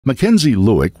Mackenzie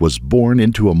Lueck was born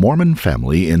into a Mormon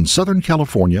family in Southern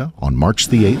California on March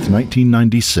 8,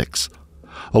 1996.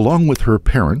 Along with her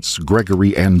parents,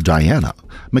 Gregory and Diana,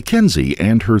 Mackenzie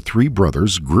and her three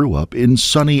brothers grew up in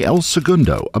sunny El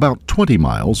Segundo, about 20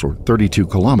 miles or 32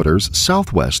 kilometers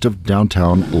southwest of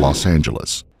downtown Los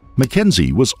Angeles.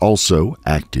 Mackenzie was also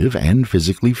active and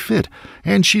physically fit,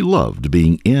 and she loved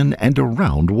being in and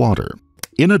around water.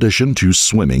 In addition to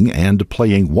swimming and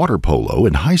playing water polo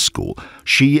in high school,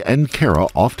 she and Kara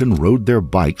often rode their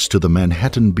bikes to the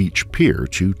Manhattan Beach Pier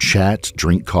to chat,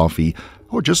 drink coffee,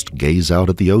 or just gaze out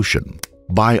at the ocean.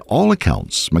 By all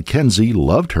accounts, Mackenzie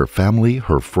loved her family,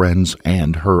 her friends,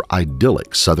 and her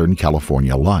idyllic Southern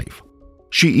California life.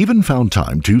 She even found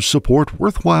time to support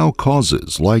worthwhile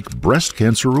causes like breast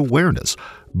cancer awareness,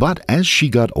 but as she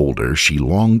got older, she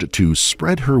longed to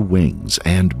spread her wings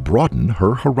and broaden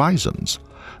her horizons.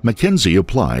 Mackenzie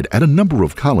applied at a number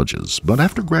of colleges, but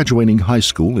after graduating high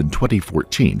school in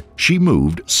 2014, she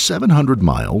moved 700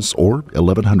 miles or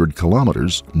 1,100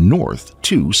 kilometers north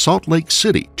to Salt Lake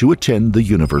City to attend the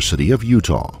University of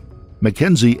Utah.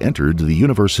 Mackenzie entered the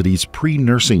university's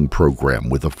pre-nursing program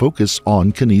with a focus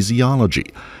on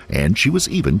kinesiology, and she was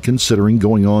even considering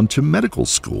going on to medical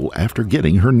school after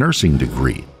getting her nursing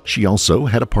degree. She also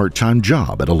had a part-time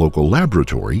job at a local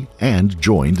laboratory and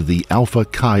joined the Alpha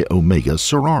Chi Omega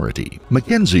sorority.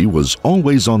 Mackenzie was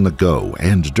always on the go,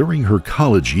 and during her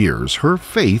college years, her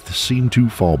faith seemed to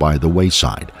fall by the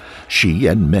wayside. She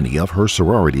and many of her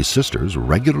sorority sisters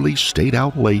regularly stayed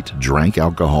out late, drank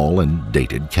alcohol, and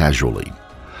dated casually.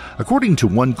 According to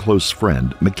one close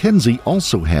friend, Mackenzie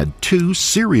also had 2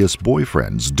 serious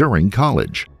boyfriends during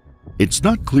college. It's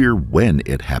not clear when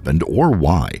it happened or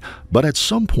why, but at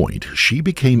some point she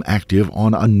became active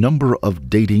on a number of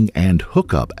dating and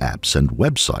hookup apps and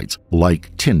websites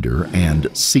like Tinder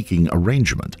and Seeking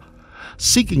Arrangement.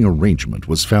 Seeking Arrangement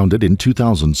was founded in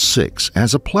 2006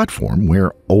 as a platform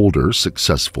where older,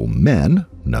 successful men,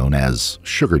 known as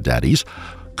sugar daddies,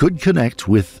 could connect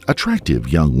with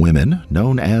attractive young women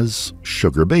known as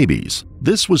sugar babies.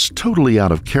 This was totally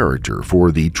out of character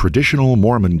for the traditional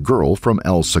Mormon girl from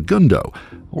El Segundo,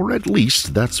 or at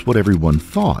least that's what everyone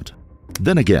thought.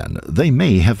 Then again, they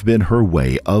may have been her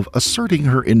way of asserting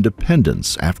her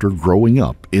independence after growing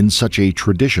up in such a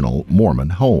traditional Mormon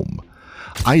home.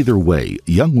 Either way,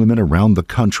 young women around the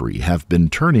country have been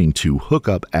turning to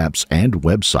hookup apps and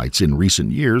websites in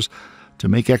recent years to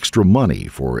make extra money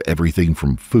for everything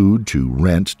from food to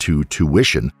rent to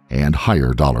tuition and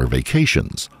higher dollar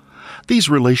vacations. These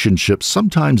relationships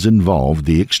sometimes involve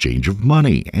the exchange of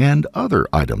money and other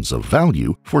items of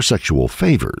value for sexual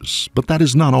favors, but that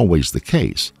is not always the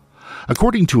case.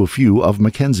 According to a few of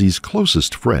Mackenzie's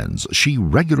closest friends, she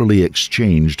regularly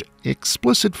exchanged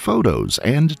explicit photos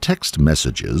and text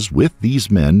messages with these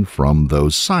men from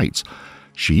those sites.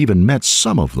 She even met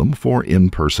some of them for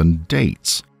in-person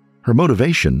dates. Her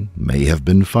motivation may have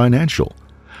been financial.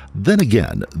 Then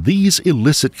again, these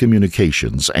illicit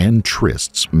communications and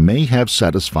trysts may have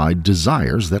satisfied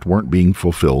desires that weren't being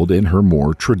fulfilled in her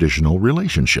more traditional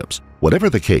relationships. Whatever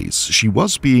the case, she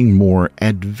was being more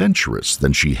adventurous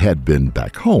than she had been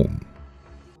back home.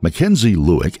 Mackenzie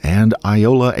Lueck and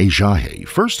Iola Ajahe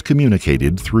first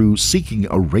communicated through Seeking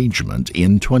Arrangement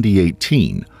in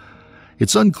 2018.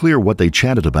 It's unclear what they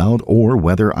chatted about or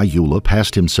whether Iola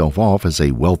passed himself off as a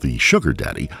wealthy sugar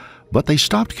daddy, but they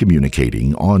stopped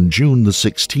communicating on June the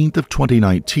 16th of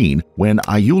 2019 when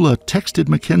Iola texted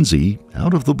Mackenzie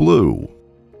out of the blue.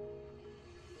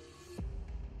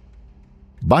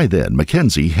 By then,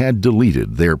 Mackenzie had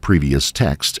deleted their previous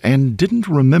text and didn't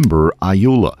remember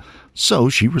Iola, so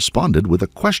she responded with a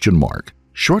question mark.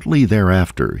 Shortly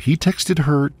thereafter, he texted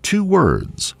her 2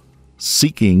 words,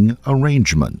 Seeking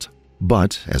Arrangement.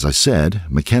 But, as I said,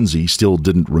 Mackenzie still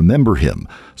didn't remember him,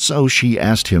 so she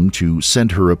asked him to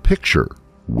send her a picture,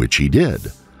 which he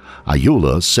did.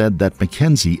 Iola said that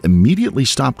Mackenzie immediately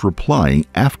stopped replying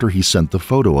after he sent the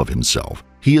photo of himself.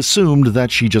 He assumed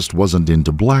that she just wasn't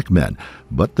into black men,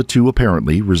 but the two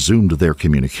apparently resumed their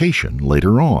communication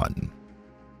later on.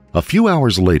 A few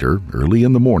hours later, early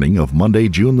in the morning of Monday,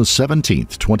 June the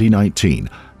 17th, 2019,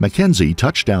 Mackenzie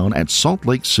touched down at Salt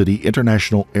Lake City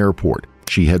International Airport.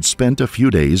 She had spent a few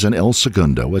days in El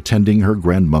Segundo attending her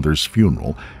grandmother's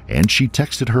funeral, and she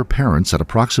texted her parents at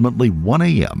approximately 1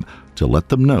 a.m. to let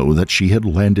them know that she had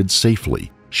landed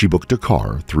safely. She booked a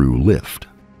car through Lyft.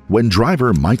 When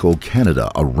driver Michael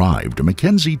Canada arrived,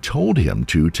 Mackenzie told him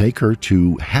to take her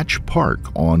to Hatch Park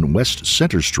on West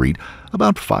Center Street,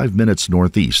 about 5 minutes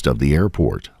northeast of the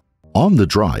airport. On the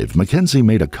drive, Mackenzie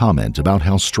made a comment about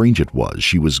how strange it was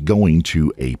she was going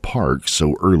to a park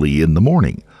so early in the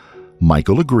morning.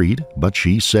 Michael agreed, but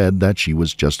she said that she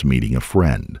was just meeting a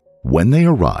friend. When they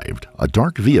arrived, a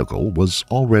dark vehicle was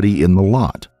already in the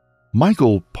lot.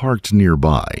 Michael parked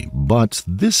nearby, but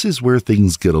this is where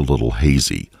things get a little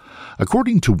hazy.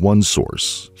 According to one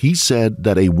source, he said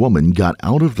that a woman got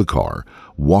out of the car,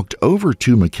 walked over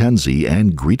to Mackenzie,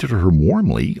 and greeted her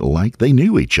warmly like they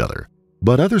knew each other.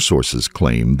 But other sources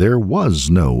claim there was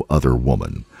no other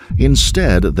woman.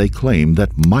 Instead, they claim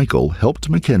that Michael helped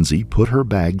Mackenzie put her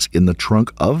bags in the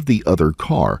trunk of the other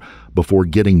car before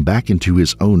getting back into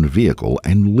his own vehicle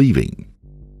and leaving.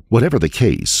 Whatever the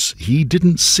case, he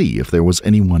didn't see if there was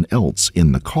anyone else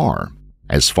in the car.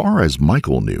 As far as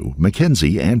Michael knew,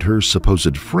 Mackenzie and her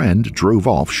supposed friend drove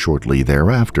off shortly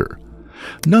thereafter.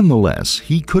 Nonetheless,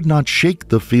 he could not shake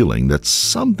the feeling that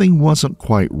something wasn't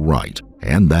quite right,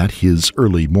 and that his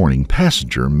early morning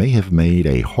passenger may have made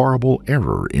a horrible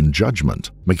error in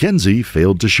judgment. Mackenzie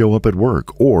failed to show up at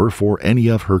work or for any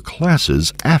of her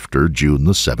classes after June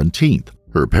the 17th.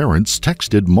 Her parents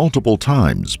texted multiple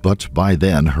times, but by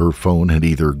then her phone had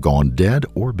either gone dead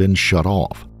or been shut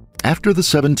off. After the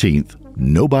 17th,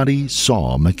 nobody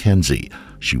saw Mackenzie.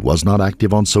 She was not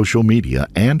active on social media,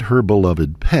 and her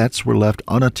beloved pets were left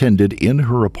unattended in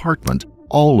her apartment,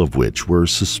 all of which were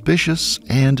suspicious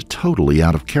and totally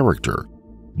out of character.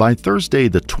 By Thursday,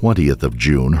 the 20th of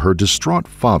June, her distraught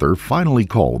father finally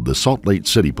called the Salt Lake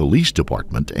City Police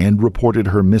Department and reported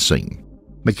her missing.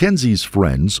 Mackenzie's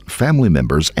friends, family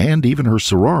members, and even her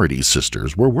sorority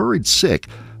sisters were worried sick,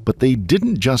 but they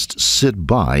didn't just sit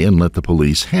by and let the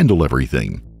police handle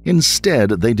everything.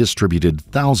 Instead, they distributed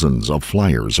thousands of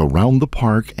flyers around the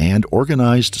park and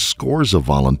organized scores of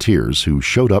volunteers who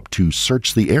showed up to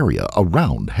search the area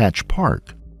around Hatch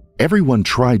Park. Everyone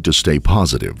tried to stay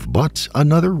positive, but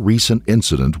another recent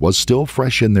incident was still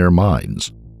fresh in their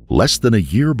minds. Less than a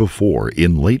year before,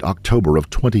 in late October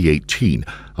of 2018,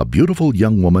 a beautiful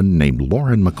young woman named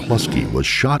Lauren McCluskey was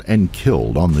shot and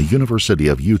killed on the University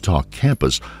of Utah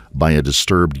campus by a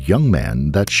disturbed young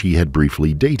man that she had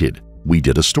briefly dated. We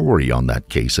did a story on that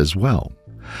case as well.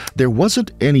 There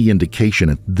wasn't any indication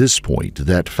at this point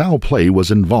that foul play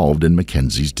was involved in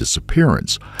Mackenzie's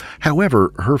disappearance.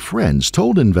 However, her friends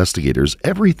told investigators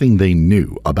everything they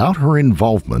knew about her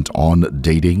involvement on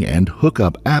dating and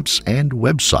hookup apps and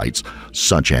websites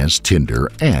such as Tinder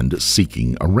and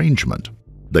Seeking Arrangement.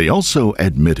 They also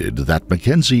admitted that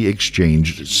Mackenzie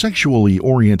exchanged sexually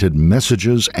oriented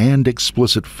messages and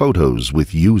explicit photos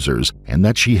with users, and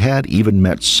that she had even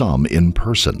met some in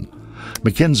person.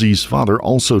 Mackenzie's father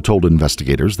also told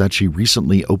investigators that she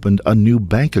recently opened a new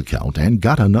bank account and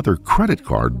got another credit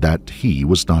card that he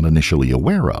was not initially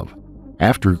aware of.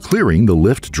 After clearing the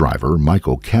Lyft driver,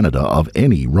 Michael Canada, of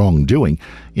any wrongdoing,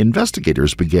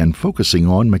 investigators began focusing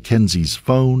on Mackenzie's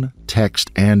phone, text,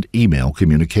 and email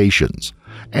communications.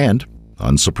 And,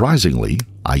 unsurprisingly,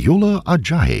 Ayoola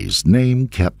Ajayi's name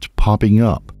kept popping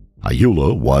up.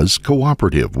 Ayoola was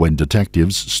cooperative when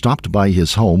detectives stopped by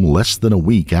his home less than a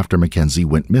week after Mackenzie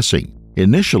went missing.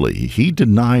 Initially, he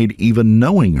denied even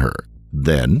knowing her.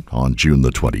 Then, on June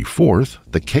the 24th,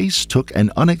 the case took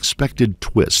an unexpected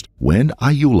twist when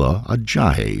Ayoola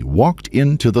Ajayi walked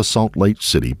into the Salt Lake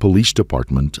City Police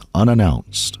Department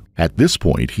unannounced. At this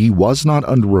point, he was not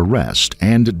under arrest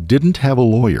and didn't have a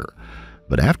lawyer.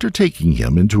 But after taking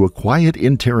him into a quiet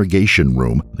interrogation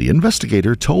room, the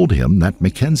investigator told him that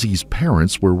Mackenzie's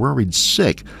parents were worried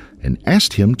sick and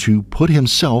asked him to put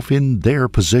himself in their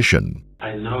position.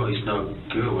 I know it's not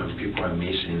good when people are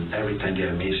missing. Every time they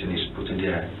are missing, it's putting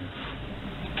their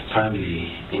family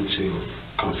into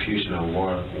confusion of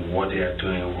what they are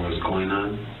doing, what's going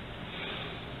on.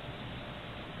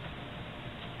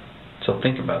 So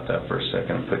think about that for a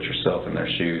second, put yourself in their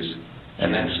shoes,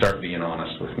 and then start being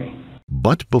honest with me.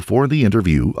 But before the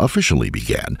interview officially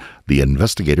began, the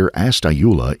investigator asked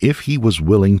Ayoola if he was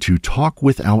willing to talk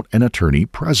without an attorney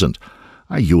present.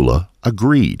 Ayoola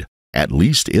agreed. At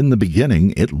least in the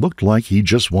beginning, it looked like he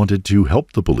just wanted to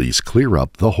help the police clear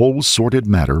up the whole sordid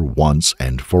matter once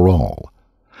and for all.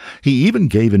 He even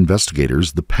gave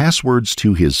investigators the passwords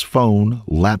to his phone,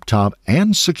 laptop,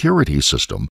 and security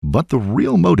system, but the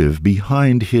real motive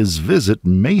behind his visit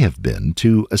may have been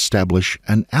to establish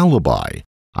an alibi.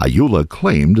 Ayoola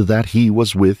claimed that he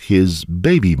was with his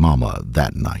baby mama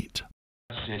that night.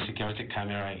 There's a security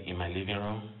camera in my living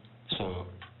room,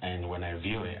 and when I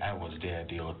view it, I was there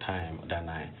the whole time that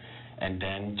night. And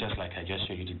then, just like I just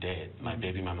showed you today, my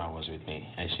baby mama was with me,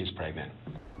 and she's pregnant.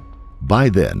 By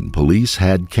then, police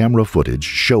had camera footage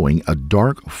showing a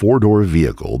dark four-door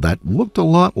vehicle that looked a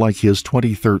lot like his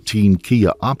 2013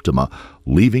 Kia Optima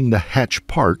leaving the Hatch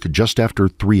Park just after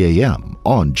 3 a.m.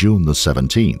 on June the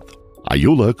 17th.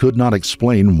 Ayula could not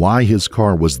explain why his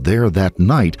car was there that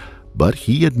night, but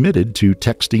he admitted to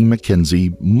texting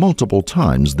Mackenzie multiple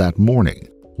times that morning.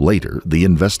 Later, the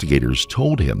investigators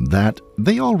told him that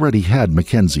they already had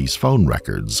Mackenzie's phone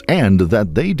records and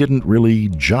that they didn't really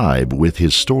jibe with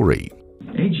his story.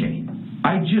 AJ,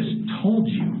 I just told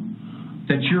you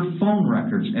that your phone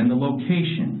records and the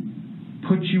location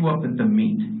put you up at the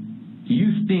meet. Do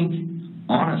you think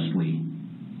honestly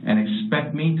and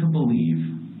expect me to believe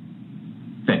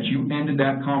that you ended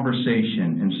that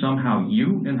conversation and somehow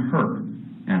you and her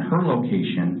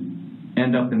location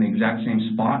end up in the exact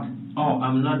same spot? Oh,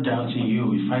 I'm not doubting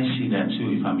you. If I see that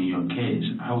too, if I'm in your case,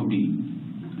 I would be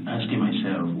asking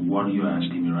myself, what are you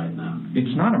asking me right now?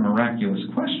 It's not a miraculous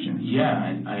question.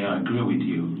 Yeah, I agree with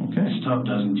you. Okay. Stuff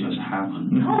doesn't just happen.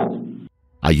 No.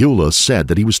 Ayula said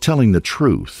that he was telling the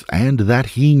truth and that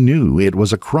he knew it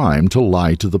was a crime to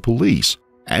lie to the police.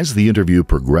 As the interview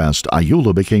progressed,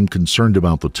 Ayula became concerned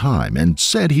about the time and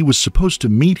said he was supposed to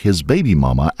meet his baby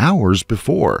mama hours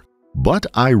before. But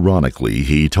ironically,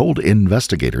 he told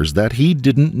investigators that he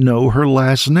didn't know her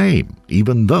last name,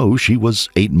 even though she was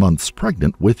 8 months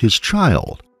pregnant with his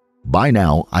child. By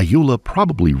now, Ayula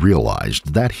probably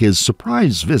realized that his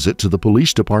surprise visit to the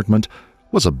police department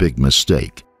was a big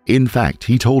mistake. In fact,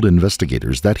 he told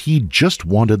investigators that he just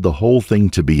wanted the whole thing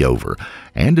to be over,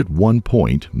 and at one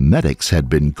point, medics had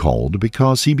been called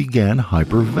because he began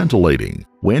hyperventilating.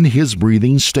 When his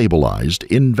breathing stabilized,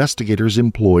 investigators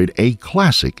employed a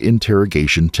classic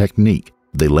interrogation technique.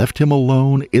 They left him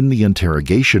alone in the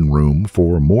interrogation room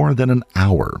for more than an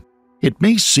hour. It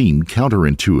may seem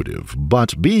counterintuitive,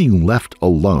 but being left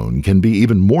alone can be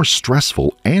even more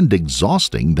stressful and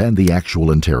exhausting than the actual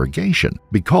interrogation,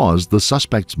 because the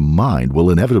suspect's mind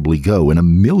will inevitably go in a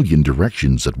million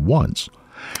directions at once.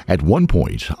 At one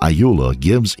point, Ayula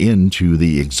gives in to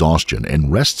the exhaustion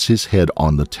and rests his head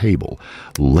on the table.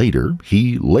 Later,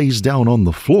 he lays down on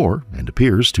the floor and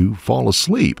appears to fall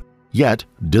asleep. Yet,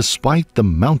 despite the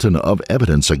mountain of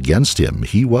evidence against him,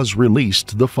 he was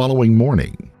released the following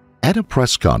morning. At a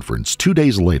press conference 2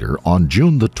 days later, on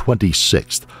June the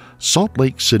 26th, Salt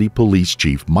Lake City Police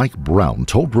Chief Mike Brown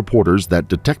told reporters that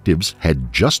detectives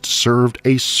had just served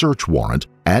a search warrant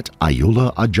at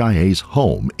Ayula Ajayi's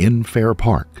home in Fair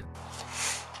Park.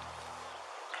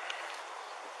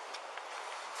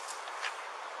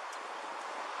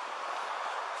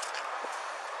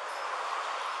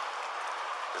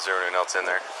 Is there anyone else in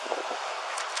there?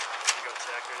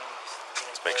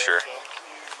 Let's make sure.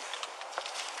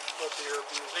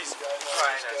 Please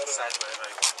try and decide whatever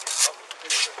you want.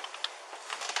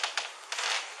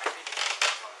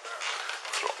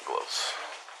 Throw on gloves.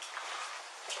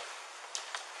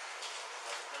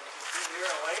 Here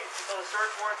and wait until the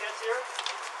search warrant gets here.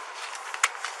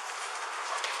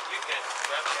 You can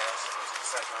grab the ass and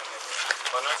decide when I get here.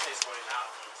 But not say it's going out,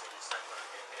 so decide when I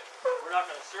get here. We're not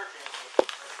going to search anything.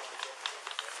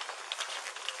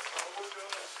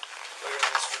 Clear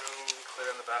in this room, clear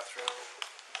in the bathroom.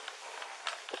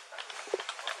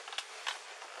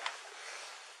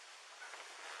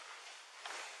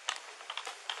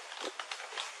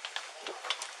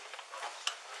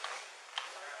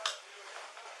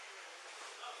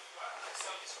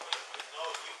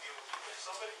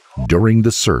 During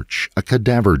the search, a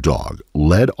cadaver dog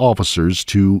led officers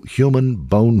to human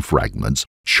bone fragments,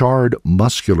 charred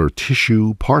muscular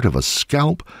tissue, part of a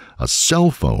scalp, a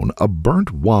cell phone, a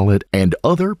burnt wallet, and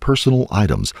other personal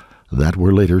items that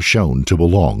were later shown to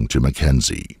belong to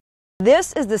Mackenzie.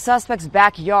 This is the suspect's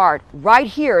backyard. Right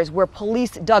here is where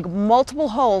police dug multiple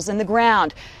holes in the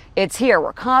ground. It's here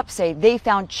where cops say they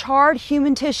found charred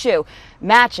human tissue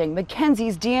matching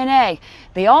Mackenzie's DNA.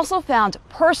 They also found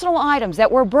personal items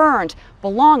that were burned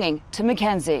belonging to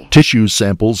Mackenzie. Tissue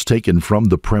samples taken from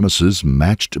the premises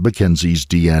matched Mackenzie's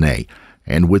DNA,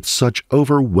 and with such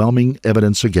overwhelming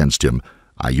evidence against him,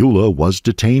 Ayula was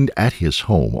detained at his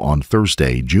home on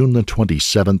Thursday, June the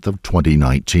 27th of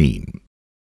 2019.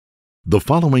 The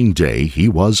following day, he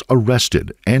was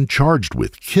arrested and charged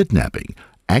with kidnapping,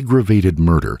 aggravated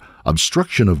murder,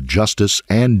 obstruction of justice,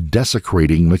 and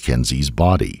desecrating Mackenzie's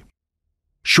body.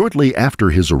 Shortly after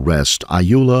his arrest,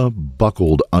 Ayula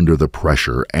buckled under the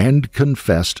pressure and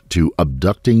confessed to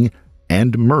abducting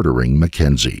and murdering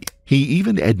Mackenzie. He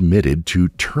even admitted to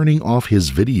turning off his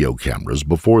video cameras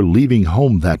before leaving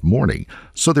home that morning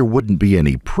so there wouldn't be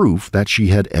any proof that she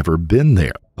had ever been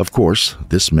there. Of course,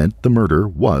 this meant the murder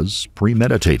was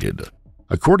premeditated.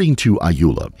 According to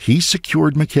Ayula, he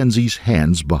secured Mackenzie's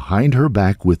hands behind her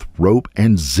back with rope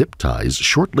and zip ties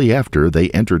shortly after they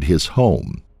entered his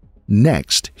home.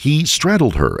 Next, he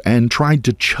straddled her and tried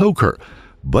to choke her,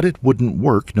 but it wouldn't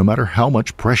work no matter how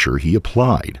much pressure he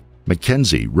applied.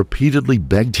 Mackenzie repeatedly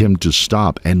begged him to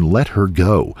stop and let her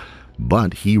go,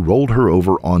 but he rolled her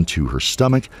over onto her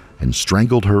stomach and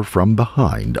strangled her from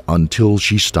behind until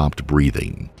she stopped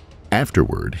breathing.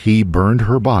 Afterward, he burned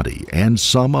her body, and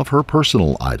some of her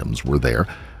personal items were there,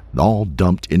 all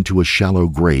dumped into a shallow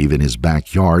grave in his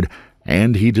backyard,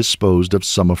 and he disposed of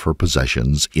some of her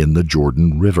possessions in the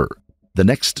Jordan River. The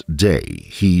next day,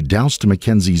 he doused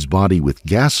Mackenzie's body with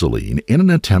gasoline in an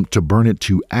attempt to burn it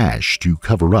to ash to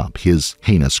cover up his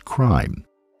heinous crime.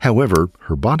 However,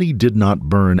 her body did not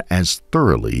burn as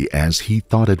thoroughly as he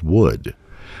thought it would.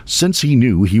 Since he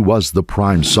knew he was the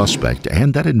prime suspect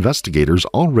and that investigators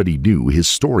already knew his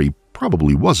story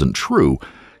probably wasn't true,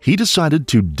 he decided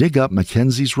to dig up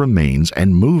Mackenzie's remains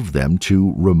and move them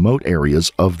to remote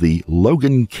areas of the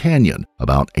Logan Canyon,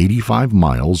 about 85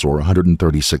 miles or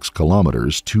 136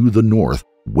 kilometers to the north,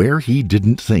 where he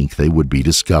didn't think they would be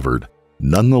discovered.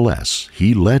 Nonetheless,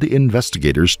 he led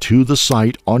investigators to the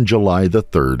site on July the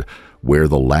 3rd, where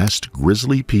the last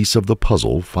grisly piece of the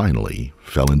puzzle finally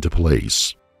fell into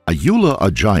place. Ayoola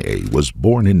Ajayi was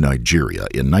born in Nigeria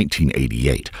in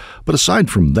 1988, but aside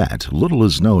from that, little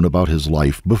is known about his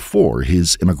life before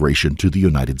his immigration to the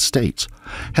United States.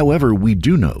 However, we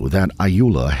do know that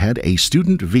Ayoola had a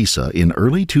student visa in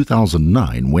early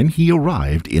 2009 when he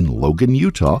arrived in Logan,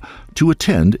 Utah, to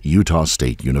attend Utah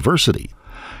State University.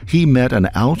 He met an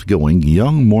outgoing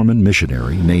young Mormon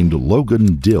missionary named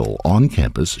Logan Dill on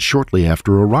campus shortly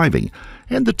after arriving,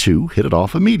 and the two hit it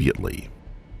off immediately.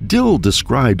 Dill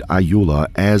described Ayoola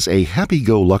as a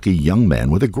happy-go-lucky young man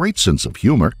with a great sense of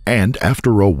humor, and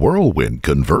after a whirlwind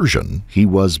conversion, he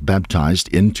was baptized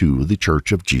into the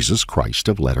Church of Jesus Christ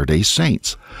of Latter-day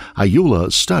Saints.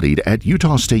 Ayoola studied at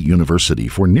Utah State University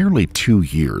for nearly 2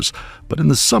 years, but in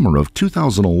the summer of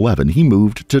 2011 he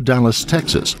moved to Dallas,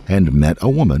 Texas, and met a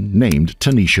woman named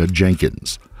Tanisha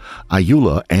Jenkins.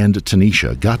 Ayoola and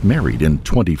Tanisha got married in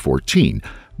 2014,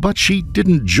 but she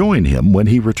didn't join him when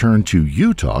he returned to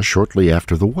Utah shortly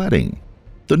after the wedding.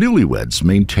 The newlyweds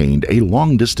maintained a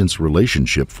long-distance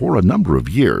relationship for a number of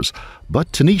years,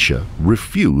 but Tanisha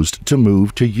refused to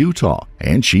move to Utah,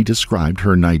 and she described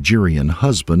her Nigerian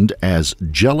husband as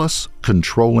jealous,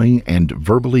 controlling, and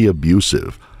verbally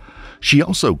abusive. She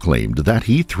also claimed that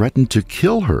he threatened to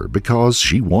kill her because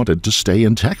she wanted to stay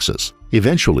in Texas.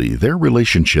 Eventually, their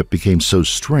relationship became so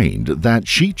strained that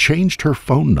she changed her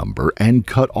phone number and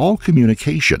cut all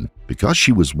communication because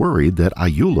she was worried that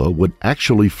Ayoola would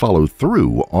actually follow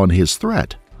through on his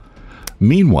threat.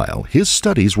 Meanwhile, his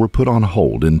studies were put on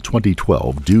hold in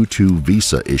 2012 due to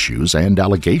visa issues and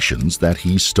allegations that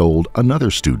he stole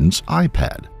another student's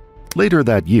iPad. Later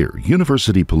that year,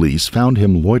 university police found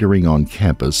him loitering on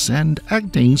campus and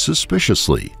acting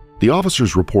suspiciously. The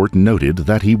officer's report noted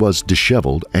that he was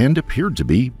disheveled and appeared to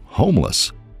be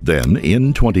homeless. Then,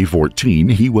 in 2014,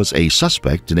 he was a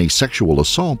suspect in a sexual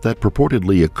assault that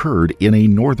purportedly occurred in a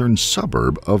northern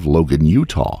suburb of Logan,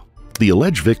 Utah. The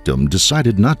alleged victim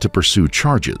decided not to pursue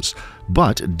charges,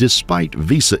 but despite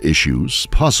visa issues,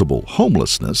 possible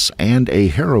homelessness, and a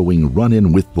harrowing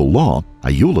run-in with the law,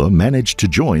 Ayoola managed to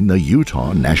join the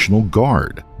Utah National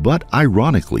Guard. But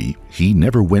ironically, he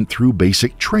never went through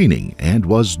basic training and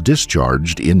was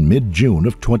discharged in mid-June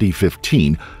of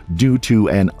 2015 due to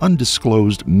an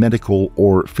undisclosed medical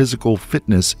or physical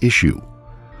fitness issue.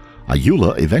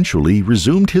 Ayoola eventually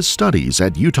resumed his studies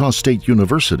at Utah State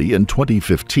University in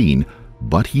 2015,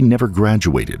 but he never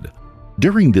graduated.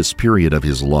 During this period of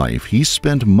his life, he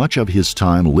spent much of his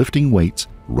time lifting weights,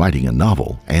 writing a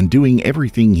novel, and doing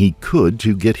everything he could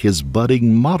to get his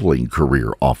budding modeling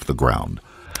career off the ground.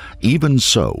 Even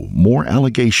so, more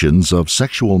allegations of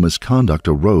sexual misconduct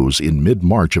arose in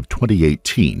mid-March of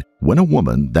 2018 when a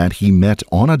woman that he met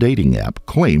on a dating app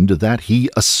claimed that he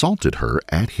assaulted her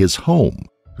at his home.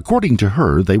 According to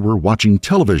her, they were watching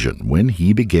television when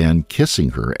he began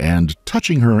kissing her and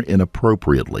touching her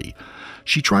inappropriately.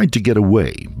 She tried to get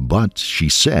away, but she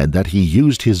said that he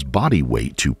used his body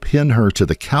weight to pin her to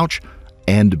the couch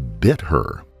and bit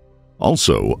her.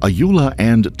 Also, Ayoola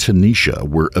and Tanisha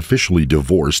were officially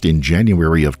divorced in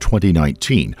January of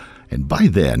 2019, and by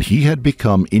then he had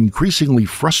become increasingly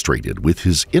frustrated with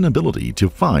his inability to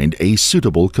find a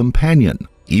suitable companion.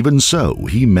 Even so,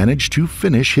 he managed to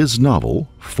finish his novel,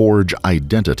 Forge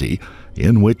Identity,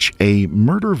 in which a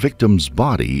murder victim's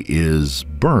body is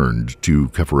burned to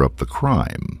cover up the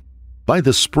crime. By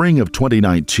the spring of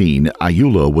 2019,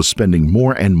 Ayoola was spending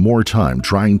more and more time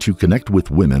trying to connect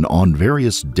with women on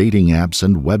various dating apps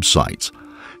and websites.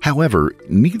 However,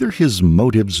 neither his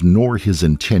motives nor his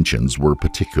intentions were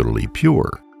particularly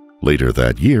pure. Later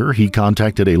that year, he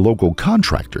contacted a local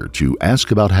contractor to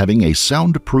ask about having a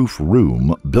soundproof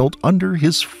room built under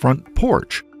his front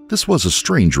porch. This was a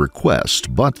strange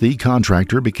request, but the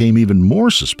contractor became even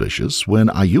more suspicious when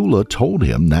Ayula told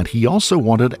him that he also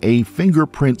wanted a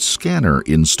fingerprint scanner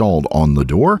installed on the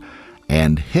door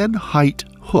and head-height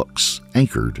hooks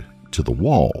anchored to the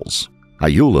walls.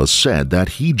 Ayula said that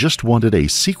he just wanted a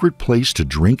secret place to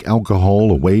drink alcohol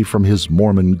away from his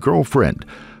Mormon girlfriend,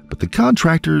 but the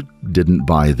contractor didn't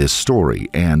buy this story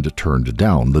and turned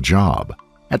down the job.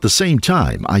 At the same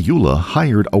time, Ayula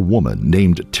hired a woman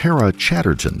named Tara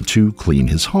Chatterton to clean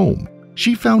his home.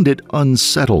 She found it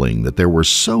unsettling that there were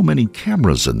so many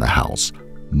cameras in the house.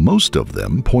 Most of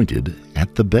them pointed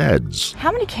at the beds.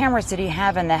 How many cameras did he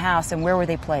have in the house, and where were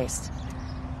they placed?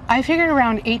 I figured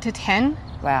around 8 to 10.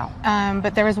 Wow.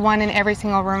 But there was one in every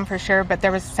single room for sure, but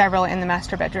there was several in the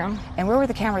master bedroom. And where were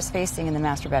the cameras facing in the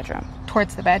master bedroom?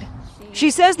 Towards the bed. She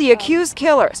says the accused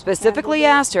killer specifically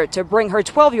asked her to bring her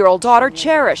 12-year-old daughter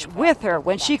Cherish with her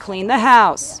when she cleaned the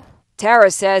house.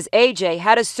 Tara says AJ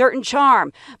had a certain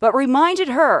charm, but reminded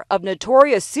her of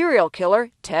notorious serial killer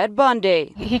Ted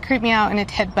Bundy. He creeped me out in a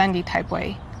Ted Bundy type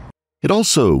way. It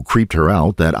also creeped her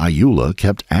out that Ayula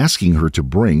kept asking her to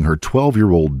bring her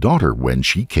 12-year-old daughter when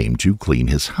she came to clean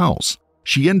his house.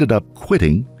 She ended up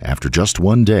quitting after just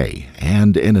one day,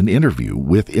 and in an interview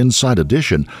with Inside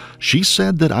Edition, she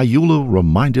said that Ayula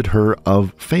reminded her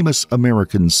of famous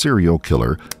American serial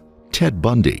killer Ted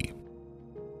Bundy.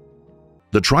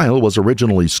 The trial was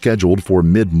originally scheduled for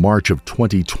mid-March of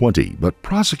 2020, but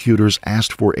prosecutors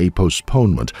asked for a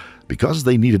postponement because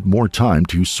they needed more time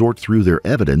to sort through their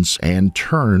evidence and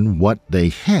turn what they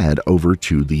had over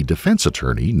to the defense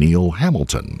attorney, Neil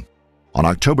Hamilton. On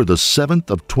October the 7th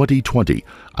of 2020,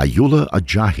 Ayula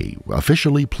Ajayi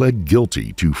officially pled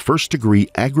guilty to first-degree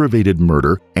aggravated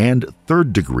murder and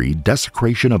third-degree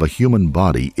desecration of a human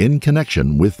body in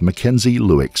connection with Mackenzie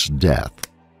Lueck's death.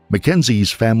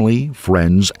 Mackenzie's family,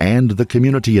 friends, and the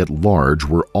community at large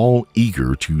were all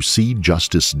eager to see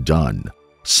justice done.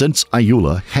 Since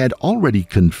Ayula had already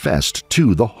confessed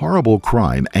to the horrible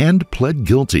crime and pled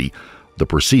guilty, the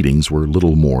proceedings were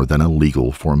little more than a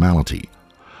legal formality.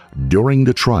 During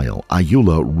the trial,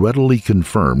 Ayula readily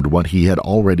confirmed what he had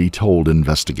already told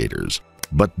investigators,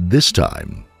 but this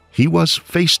time he was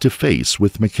face-to-face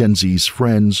with Mackenzie's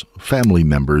friends, family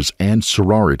members, and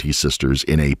sorority sisters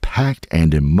in a packed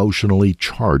and emotionally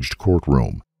charged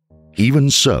courtroom. Even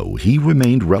so, he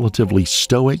remained relatively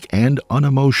stoic and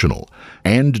unemotional,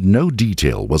 and no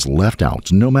detail was left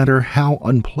out, no matter how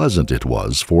unpleasant it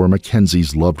was for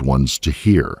Mackenzie's loved ones to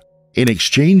hear. In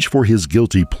exchange for his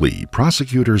guilty plea,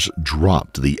 prosecutors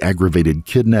dropped the aggravated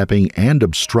kidnapping and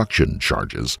obstruction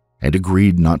charges and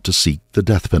agreed not to seek the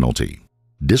death penalty.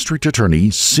 District Attorney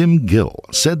Sim Gill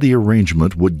said the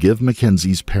arrangement would give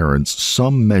Mackenzie's parents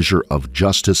some measure of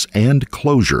justice and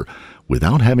closure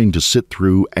without having to sit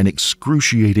through an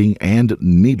excruciating and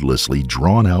needlessly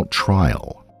drawn-out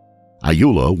trial.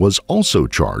 Ayula was also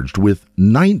charged with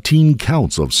 19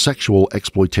 counts of sexual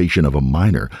exploitation of a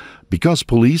minor because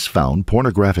police found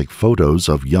pornographic photos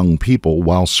of young people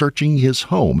while searching his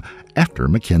home after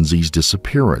Mackenzie's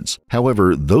disappearance.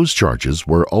 However, those charges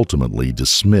were ultimately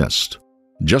dismissed.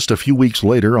 Just a few weeks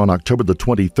later, on October the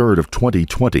 23rd of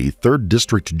 2020, 3rd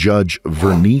District Judge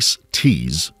Vernice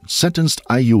Tees sentenced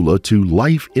Ayula to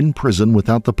life in prison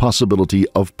without the possibility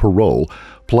of parole,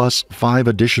 plus 5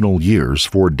 additional years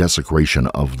for desecration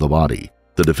of the body.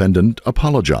 The defendant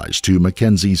apologized to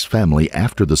Mackenzie's family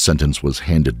after the sentence was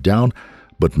handed down,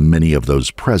 but many of those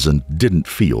present didn't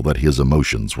feel that his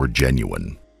emotions were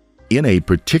genuine. In a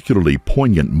particularly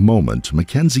poignant moment,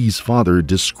 Mackenzie's father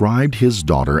described his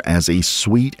daughter as a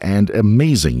sweet and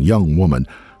amazing young woman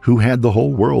who had the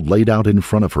whole world laid out in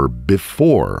front of her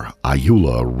before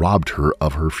Ayula robbed her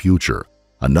of her future.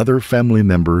 Another family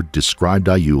member described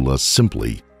Ayula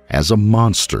simply as a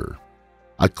monster.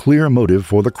 A clear motive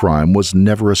for the crime was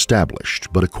never established,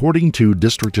 but according to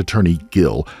District Attorney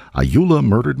Gill, Ayula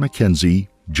murdered Mackenzie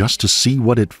just to see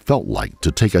what it felt like to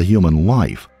take a human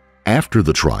life. After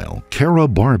the trial, Kara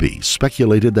Barbie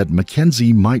speculated that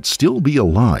Mackenzie might still be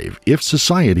alive if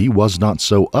society was not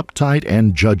so uptight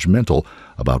and judgmental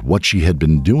about what she had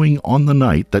been doing on the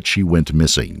night that she went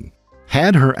missing.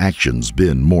 Had her actions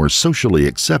been more socially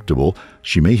acceptable,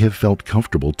 she may have felt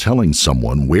comfortable telling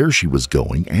someone where she was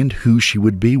going and who she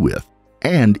would be with.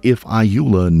 And if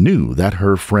Ayula knew that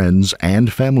her friends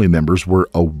and family members were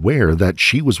aware that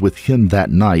she was with him that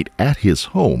night at his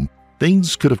home,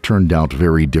 things could have turned out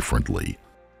very differently.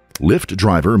 Lyft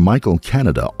driver Michael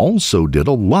Canada also did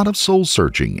a lot of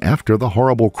soul-searching after the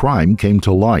horrible crime came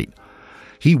to light.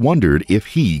 He wondered if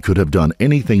he could have done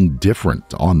anything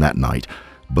different on that night,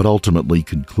 but ultimately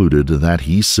concluded that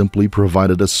he simply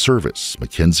provided a service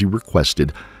Mackenzie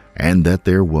requested and that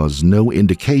there was no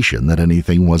indication that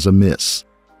anything was amiss.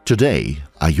 Today,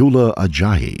 Ayoola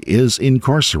Ajayi is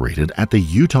incarcerated at the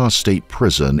Utah State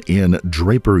Prison in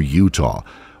Draper, Utah,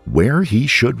 where he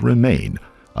should remain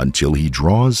until he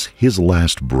draws his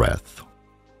last breath.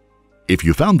 If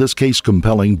you found this case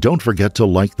compelling, don't forget to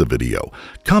like the video,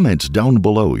 comment down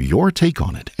below your take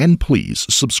on it, and please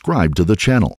subscribe to the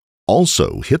channel.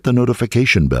 Also, hit the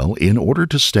notification bell in order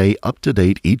to stay up to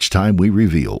date each time we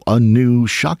reveal a new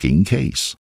shocking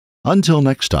case. Until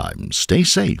next time, stay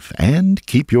safe and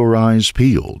keep your eyes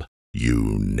peeled.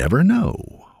 You never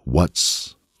know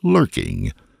what's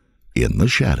lurking in the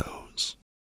shadows.